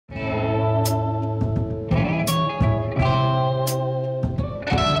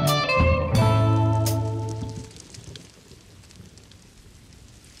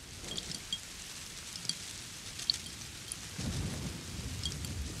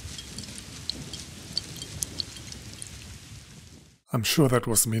I'm sure that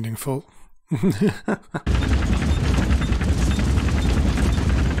was meaningful.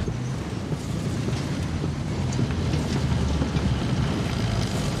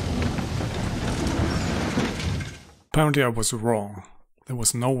 Apparently I was wrong. There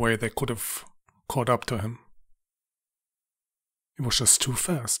was no way they could have caught up to him. It was just too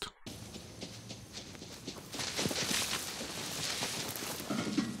fast.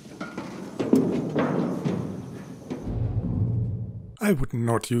 I would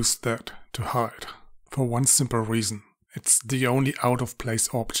not use that to hide, for one simple reason. It's the only out-of-place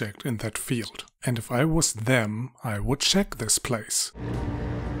object in that field, and if I was them, I would check this place.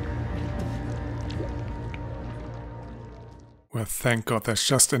 Well, thank God there's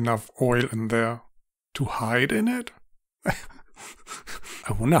just enough oil in there to hide in it.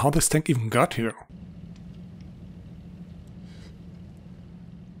 I wonder how this tank even got here.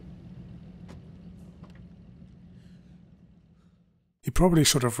 He probably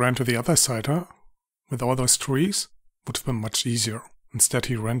should have ran to the other side, huh? With all those trees? Would have been much easier. Instead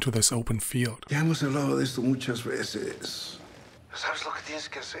he ran to this open field. Ya hemos hablado de esto muchas veces. ¿Sabes lo que tienes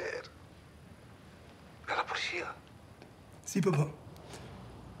que hacer? A la policía. Sí, papá.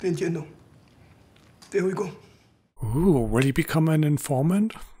 Te entiendo. Te oigo. Ooh, will he become an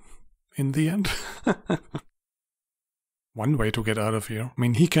informant? In the end? One way to get out of here. I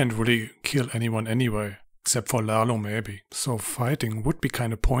mean, he can't really kill anyone anyway. Except for Lalo, maybe. So fighting would be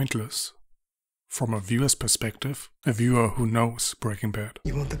kinda pointless. From a viewer's perspective. A viewer who knows Breaking Bad.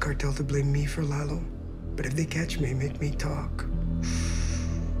 You want the cartel to blame me for Lalo? But if they catch me, make me talk.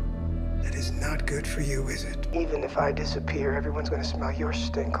 That is not good for you, is it? Even if I disappear, everyone's gonna smell your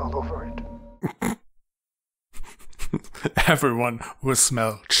stink all over it. Everyone will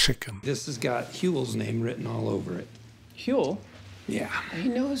smell chicken. This has got Huel's name written all over it. Huel? Yeah. He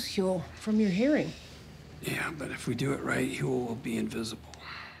knows Huel from your hearing. Yeah, but if we do it right, Huel will be invisible.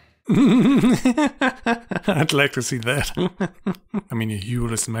 I'd like to see that. I mean,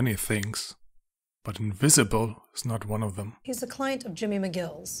 Huel is many things, but invisible is not one of them. He's a client of Jimmy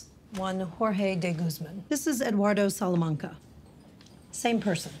McGill's, one Jorge de Guzman. This is Eduardo Salamanca. Same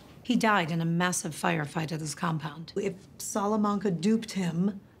person. He died in a massive firefight at his compound. If Salamanca duped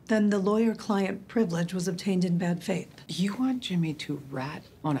him, then the lawyer-client privilege was obtained in bad faith. You want Jimmy to rat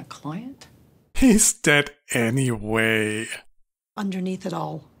on a client? He's dead anyway. Underneath it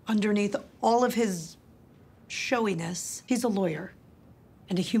all, underneath all of his showiness, he's a lawyer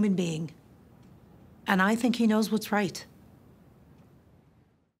and a human being. And I think he knows what's right.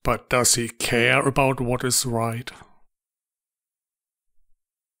 But does he care about what is right?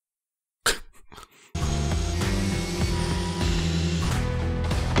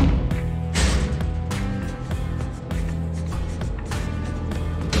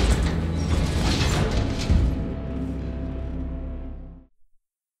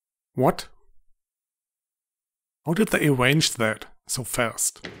 What? How did they arrange that so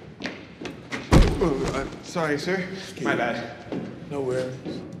fast? Oh, sorry, sir. My bad. No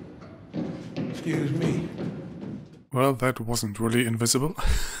worries. Excuse me. Well, that wasn't really invisible.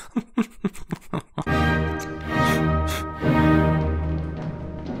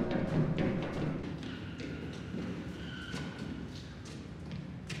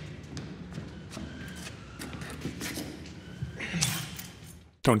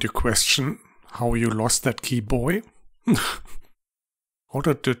 Don't you question how you lost that key, boy? How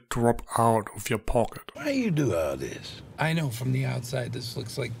did it drop out of your pocket? Why you do all this? I know from the outside this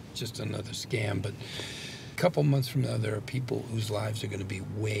looks like just another scam, but a couple months from now there are people whose lives are going to be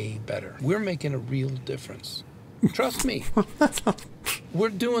way better. We're making a real difference. Trust me. We're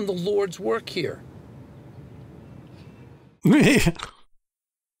doing the Lord's work here.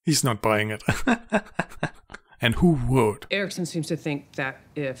 He's not buying it. And who would? Erickson seems to think that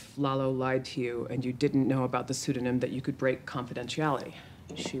if Lalo lied to you and you didn't know about the pseudonym, that you could break confidentiality.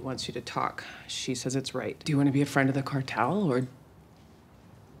 She wants you to talk. She says it's right. Do you want to be a friend of the cartel, or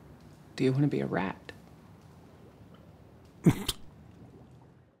do you want to be a rat?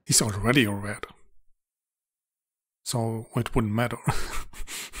 He's already a rat. So it wouldn't matter.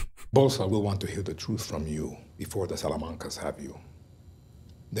 Bolsa will want to hear the truth from you before the Salamancas have you.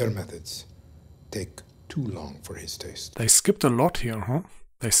 Their methods take too long for his taste. They skipped a lot here, huh?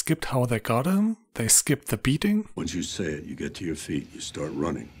 They skipped how they got him. They skipped the beating. Once you say it, you get to your feet. You start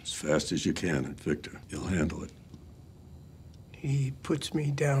running as fast as you can, and Victor, you'll handle it. He puts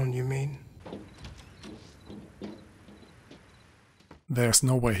me down, you mean? There's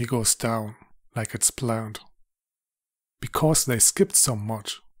no way he goes down like it's planned. Because they skipped so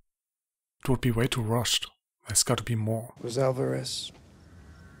much. It would be way too rushed. There's got to be more. Was Alvarez.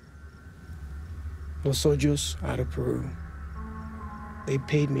 Los Ojos out of Peru. They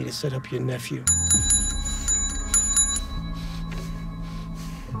paid me to set up your nephew.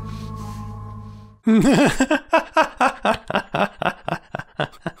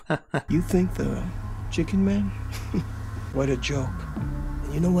 You think the chicken man? What a joke.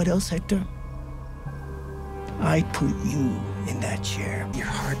 And you know what else, Hector? I put you in that chair. Your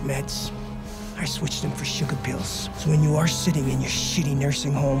heart meds, I switched them for sugar pills. So when you are sitting in your shitty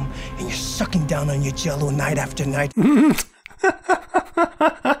nursing home and you're sucking down on your Jell-O night after night...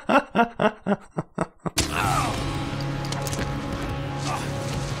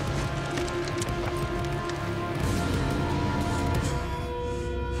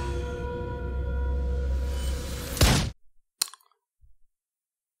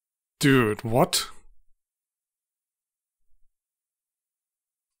 Dude, what?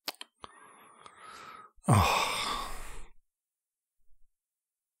 Oh.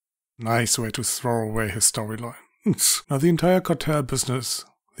 Nice way to throw away his storyline. Now the entire cartel business,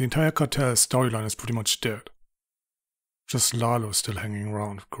 the entire cartel storyline is pretty much dead. Just Lalo still hanging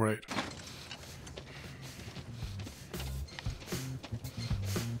around. Great.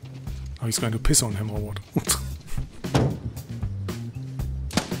 Oh, he's going to piss on him or what?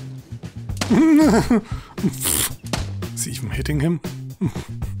 Is he even hitting him?